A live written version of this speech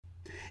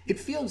It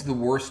feels the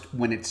worst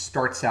when it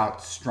starts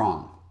out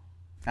strong.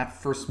 That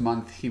first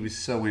month he was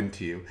so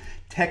into you,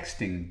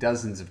 texting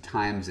dozens of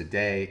times a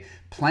day,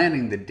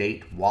 planning the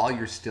date while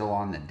you're still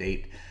on the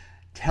date,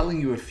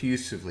 telling you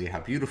effusively how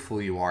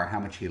beautiful you are, how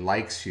much he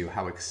likes you,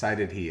 how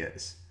excited he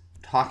is,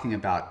 talking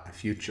about a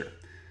future.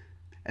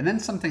 And then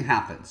something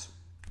happens.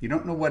 You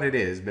don't know what it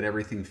is, but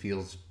everything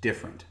feels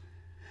different.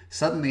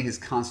 Suddenly his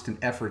constant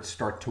efforts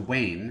start to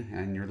wane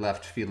and you're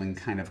left feeling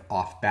kind of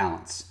off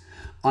balance.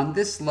 On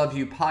this Love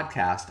You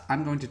podcast,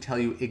 I'm going to tell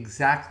you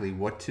exactly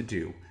what to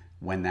do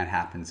when that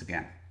happens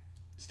again.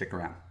 Stick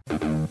around.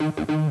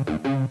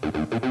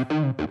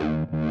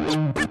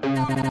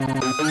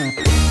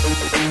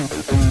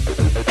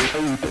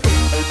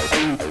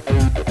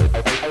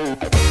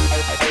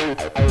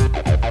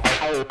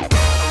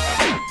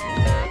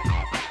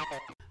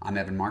 I'm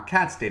Evan Marc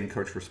Katz, dating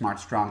coach for smart,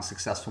 strong,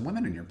 successful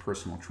women and your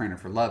personal trainer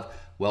for love.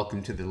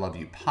 Welcome to the Love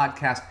You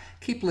podcast.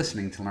 Keep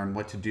listening to learn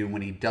what to do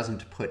when he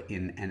doesn't put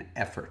in an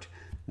effort.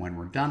 When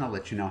we're done, I'll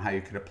let you know how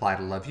you could apply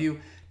to Love You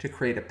to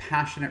create a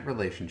passionate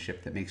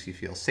relationship that makes you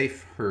feel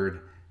safe, heard,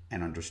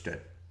 and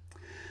understood.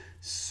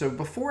 So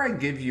before I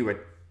give you a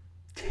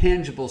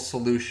tangible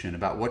solution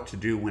about what to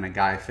do when a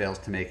guy fails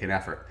to make an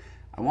effort,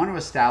 I want to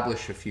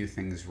establish a few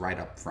things right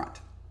up front.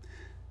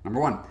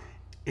 Number one,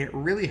 it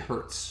really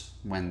hurts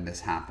when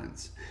this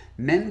happens.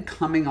 Men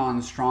coming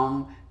on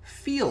strong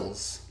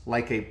feels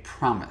like a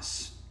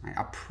promise, right?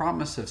 A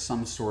promise of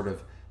some sort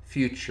of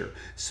future.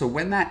 So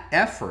when that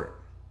effort,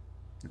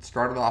 it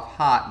started off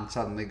hot and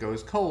suddenly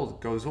goes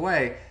cold, goes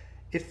away,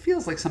 it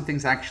feels like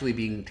something's actually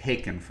being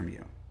taken from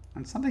you.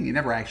 And something you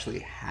never actually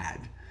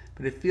had,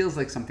 but it feels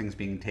like something's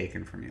being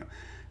taken from you.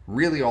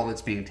 Really all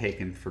that's being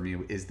taken from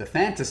you is the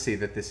fantasy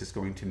that this is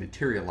going to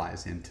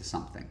materialize into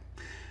something.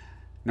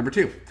 Number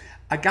two,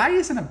 a guy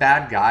isn't a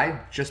bad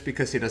guy just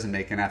because he doesn't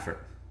make an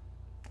effort.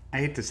 I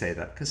hate to say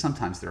that because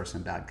sometimes there are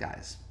some bad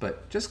guys,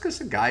 but just because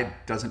a guy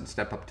doesn't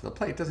step up to the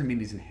plate doesn't mean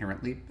he's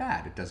inherently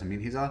bad. It doesn't mean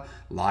he's a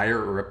liar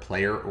or a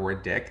player or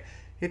a dick.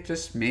 It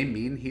just may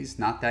mean he's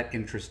not that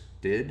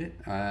interested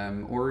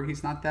or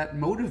he's not that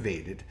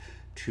motivated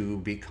to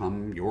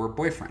become your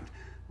boyfriend.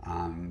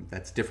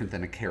 That's different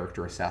than a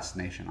character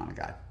assassination on a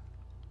guy.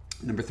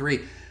 Number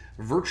three,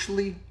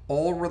 virtually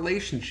all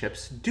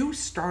relationships do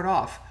start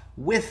off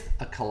with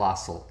a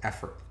colossal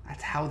effort.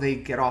 That's how they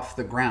get off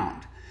the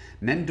ground.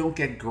 Men don't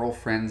get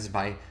girlfriends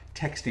by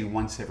texting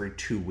once every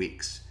 2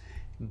 weeks.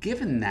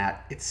 Given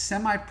that, it's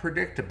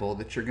semi-predictable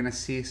that you're going to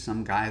see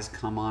some guys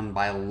come on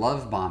by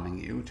love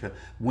bombing you to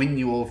win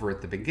you over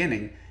at the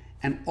beginning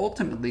and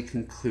ultimately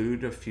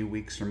conclude a few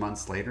weeks or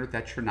months later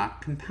that you're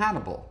not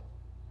compatible.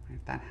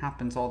 That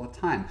happens all the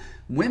time.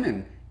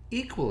 Women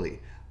equally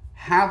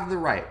have the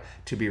right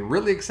to be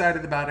really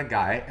excited about a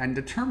guy and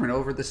determine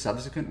over the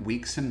subsequent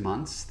weeks and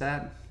months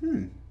that,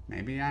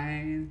 maybe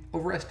I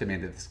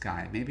overestimated this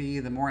guy. Maybe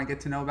the more I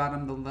get to know about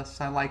him, the less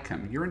I like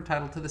him. You're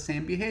entitled to the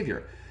same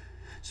behavior.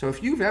 So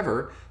if you've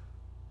ever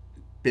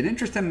been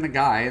interested in a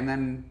guy and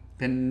then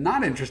been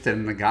not interested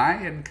in the guy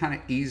and kind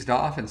of eased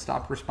off and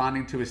stopped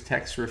responding to his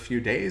texts for a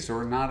few days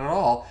or not at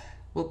all,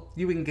 well,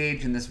 you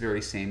engage in this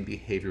very same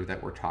behavior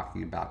that we're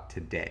talking about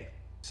today.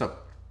 So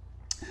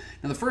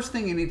now the first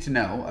thing you need to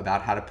know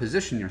about how to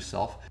position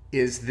yourself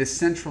is this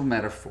central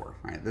metaphor,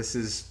 right? This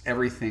is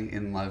everything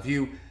in Love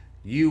You.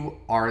 You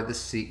are the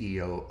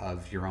CEO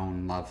of your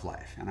own love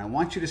life. And I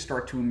want you to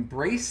start to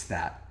embrace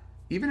that.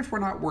 Even if we're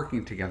not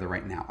working together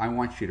right now, I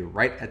want you to,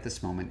 right at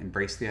this moment,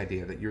 embrace the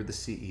idea that you're the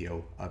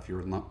CEO of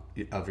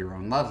your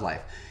own love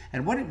life.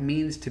 And what it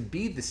means to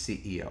be the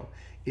CEO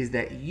is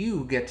that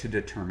you get to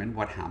determine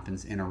what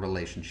happens in a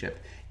relationship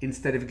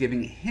instead of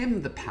giving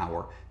him the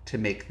power to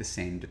make the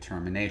same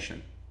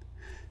determination.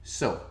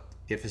 So,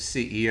 if a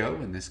CEO,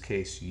 in this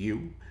case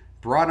you,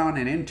 brought on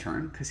an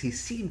intern because he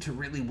seemed to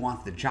really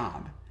want the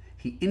job,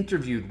 he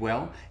interviewed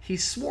well, he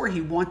swore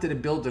he wanted to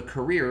build a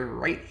career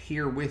right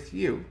here with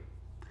you,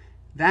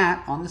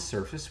 that, on the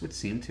surface, would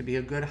seem to be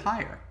a good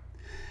hire.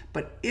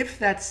 But if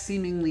that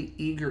seemingly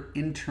eager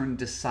intern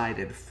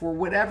decided, for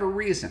whatever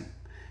reason,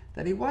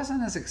 that he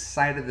wasn't as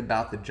excited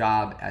about the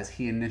job as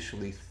he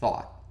initially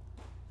thought,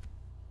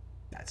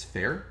 that's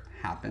fair,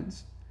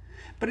 happens.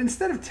 But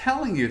instead of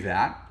telling you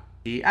that,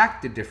 he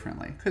acted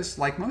differently, because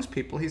like most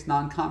people, he's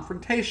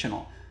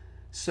non-confrontational.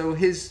 So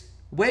his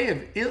way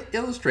of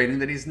illustrating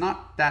that he's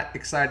not that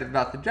excited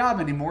about the job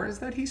anymore is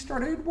that he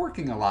started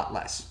working a lot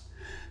less.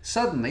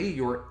 Suddenly,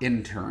 your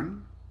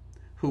intern,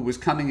 who was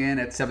coming in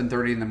at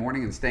 7:30 in the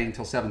morning and staying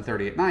till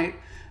 7:30 at night,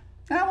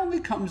 now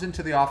only comes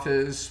into the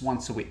office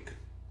once a week.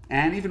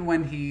 And even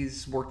when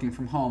he's working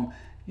from home,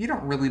 you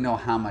don't really know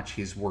how much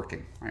he's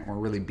working, right? We're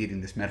really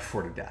beating this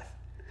metaphor to death.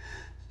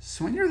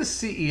 So when you're the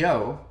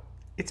CEO,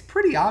 it's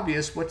pretty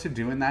obvious what to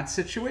do in that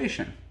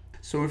situation.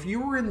 So if you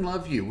were in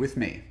Love You with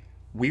me,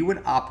 we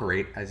would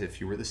operate as if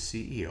you were the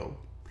CEO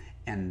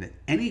and that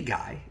any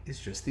guy is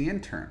just the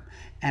intern.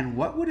 And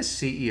what would a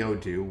CEO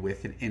do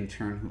with an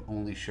intern who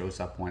only shows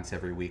up once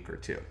every week or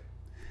two?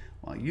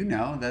 Well, you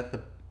know that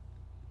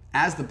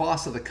as the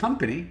boss of the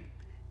company,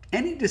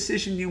 any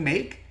decision you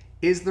make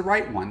is the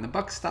right one. The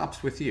buck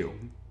stops with you.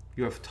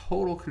 You have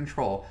total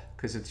control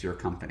because it's your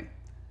company.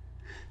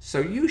 So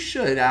you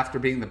should, after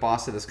being the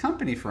boss of this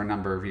company for a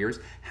number of years,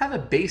 have a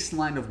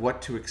baseline of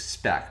what to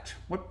expect,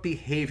 what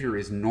behavior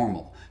is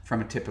normal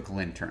from a typical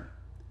intern.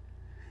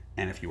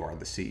 And if you are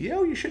the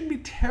CEO, you shouldn't be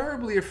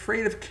terribly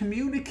afraid of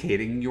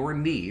communicating your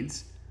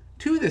needs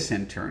to this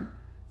intern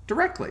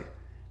directly,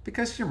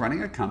 because you're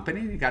running a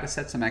company and you got to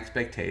set some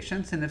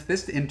expectations. And if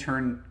this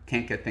intern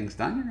can't get things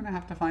done, you're going to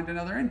have to find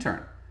another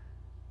intern.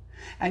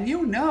 And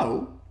you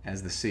know,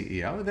 as the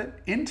CEO, that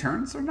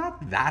interns are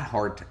not that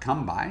hard to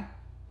come by.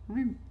 I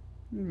mean,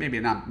 maybe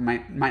it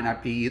might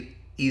not be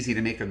easy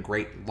to make a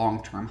great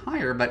long-term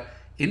hire, but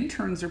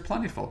interns are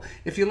plentiful.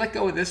 If you let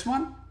go of this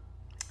one,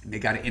 they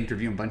got to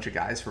interview a bunch of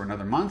guys for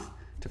another month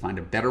to find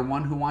a better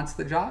one who wants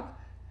the job.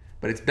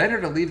 But it's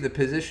better to leave the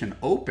position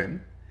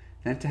open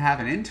than to have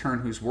an intern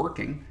who's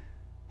working,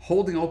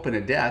 holding open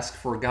a desk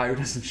for a guy who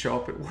doesn't show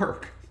up at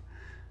work.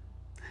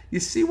 You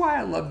see why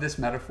I love this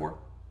metaphor?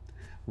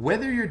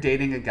 Whether you're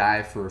dating a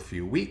guy for a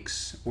few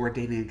weeks or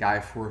dating a guy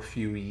for a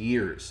few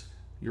years,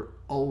 you're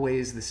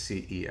always the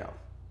CEO.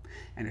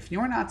 And if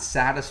you're not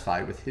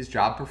satisfied with his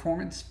job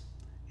performance,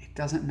 it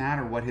doesn't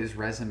matter what his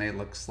resume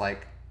looks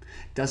like.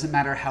 Doesn't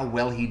matter how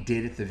well he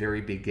did at the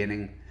very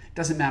beginning.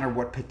 Doesn't matter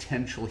what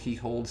potential he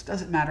holds.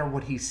 Doesn't matter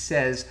what he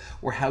says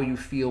or how you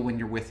feel when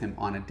you're with him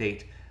on a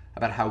date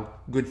about how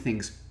good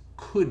things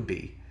could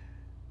be.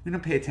 We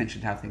don't pay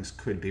attention to how things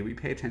could be. We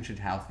pay attention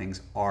to how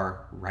things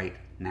are right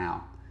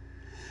now.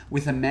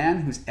 With a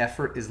man whose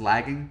effort is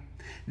lagging,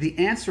 the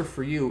answer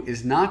for you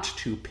is not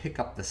to pick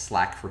up the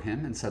slack for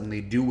him and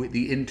suddenly do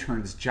the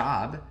intern's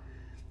job.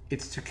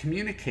 It's to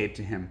communicate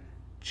to him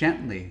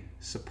gently,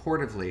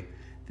 supportively,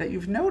 that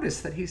you've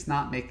noticed that he's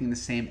not making the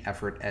same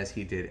effort as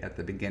he did at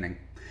the beginning.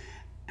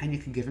 And you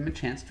can give him a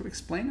chance to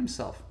explain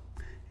himself.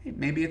 Hey,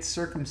 maybe it's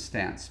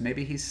circumstance.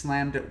 Maybe he's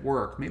slammed at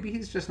work. Maybe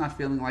he's just not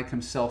feeling like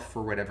himself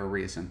for whatever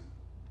reason.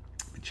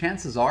 But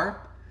chances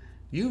are,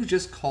 you've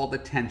just called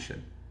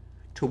attention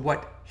to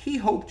what he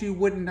hoped you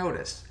wouldn't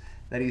notice,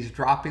 that he's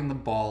dropping the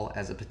ball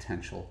as a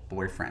potential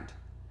boyfriend.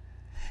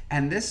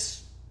 And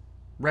this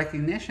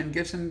recognition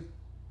gives him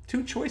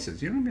two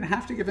choices. You don't even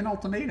have to give an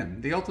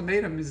ultimatum. The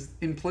ultimatum is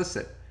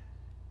implicit.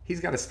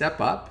 He's got to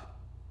step up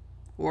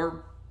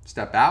or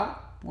step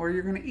out, or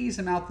you're going to ease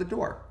him out the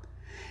door.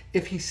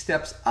 If he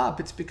steps up,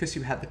 it's because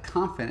you had the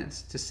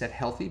confidence to set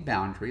healthy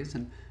boundaries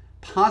and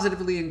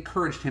positively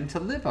encouraged him to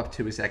live up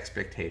to his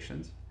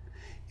expectations.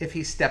 If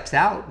he steps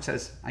out and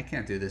says, I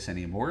can't do this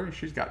anymore,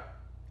 she's got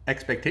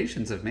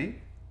expectations of me,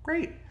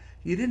 great.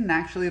 You didn't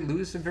actually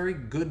lose a very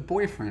good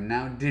boyfriend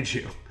now, did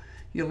you?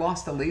 You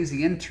lost a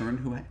lazy intern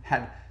who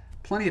had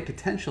plenty of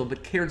potential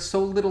but cared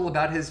so little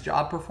about his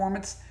job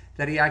performance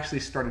that he actually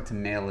started to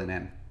mail it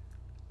in.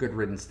 Good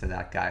riddance to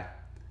that guy.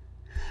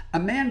 A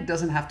man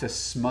doesn't have to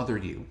smother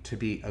you to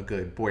be a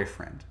good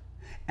boyfriend.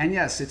 And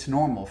yes, it's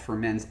normal for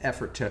men's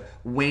effort to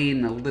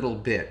wane a little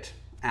bit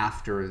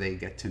after they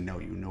get to know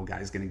you. No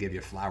guy's going to give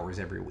you flowers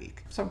every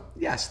week. So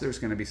yes, there's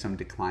going to be some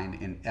decline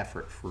in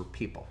effort for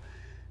people.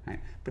 Right?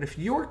 But if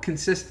you're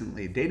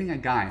consistently dating a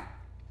guy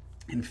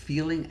and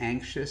feeling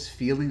anxious,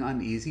 feeling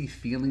uneasy,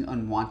 feeling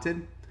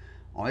unwanted,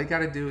 all you got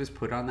to do is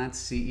put on that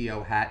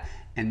CEO hat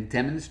and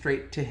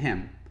demonstrate to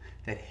him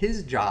that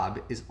his job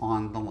is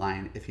on the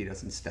line if he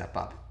doesn't step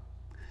up.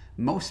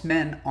 Most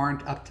men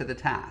aren't up to the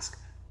task,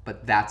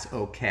 but that's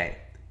okay.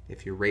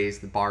 If you raise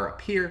the bar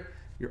up here,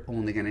 you're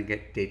only going to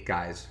date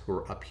guys who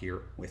are up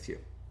here with you.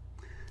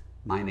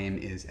 My name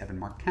is Evan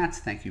Marc Katz.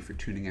 Thank you for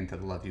tuning into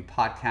the Love U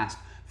podcast.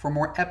 For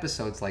more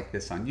episodes like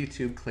this on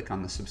YouTube, click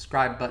on the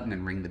subscribe button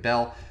and ring the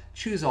bell.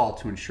 Choose all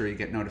to ensure you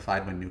get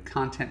notified when new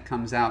content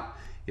comes out.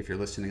 If you're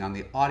listening on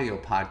the audio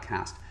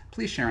podcast,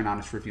 please share an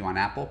honest review on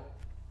Apple.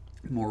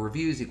 More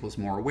reviews equals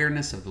more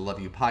awareness of the Love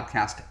U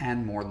podcast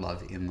and more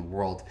love in the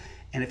world.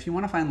 And if you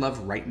want to find love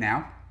right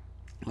now,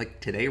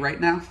 like today right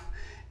now,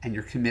 and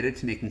you're committed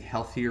to making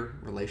healthier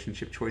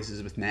relationship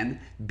choices with men,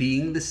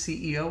 being the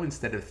CEO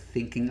instead of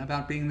thinking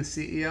about being the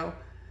CEO,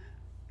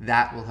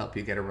 that will help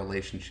you get a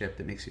relationship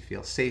that makes you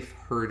feel safe,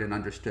 heard, and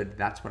understood.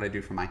 That's what I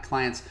do for my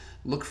clients.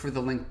 Look for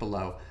the link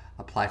below.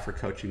 Apply for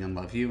coaching and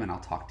Love U, and I'll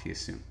talk to you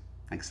soon.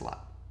 Thanks a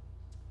lot.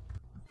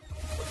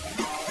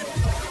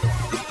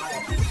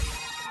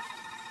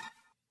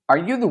 Are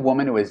you the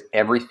woman who is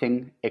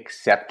everything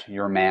except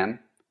your man?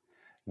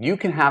 You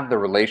can have the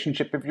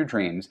relationship of your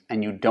dreams,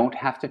 and you don't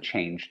have to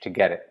change to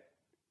get it.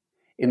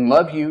 In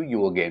Love U, you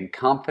will gain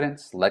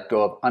confidence, let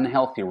go of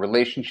unhealthy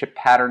relationship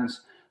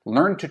patterns,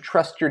 learn to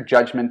trust your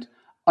judgment,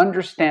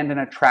 understand and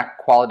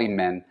attract quality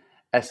men,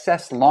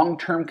 assess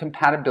long-term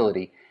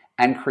compatibility,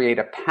 and create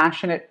a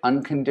passionate,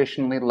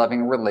 unconditionally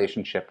loving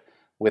relationship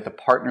with a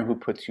partner who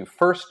puts you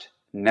first,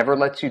 never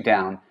lets you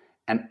down,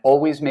 and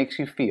always makes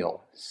you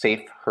feel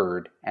safe,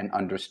 heard, and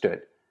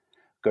understood.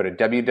 Go to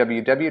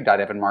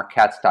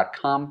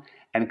www.evanmarckatz.com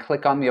and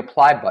click on the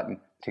apply button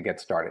to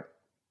get started.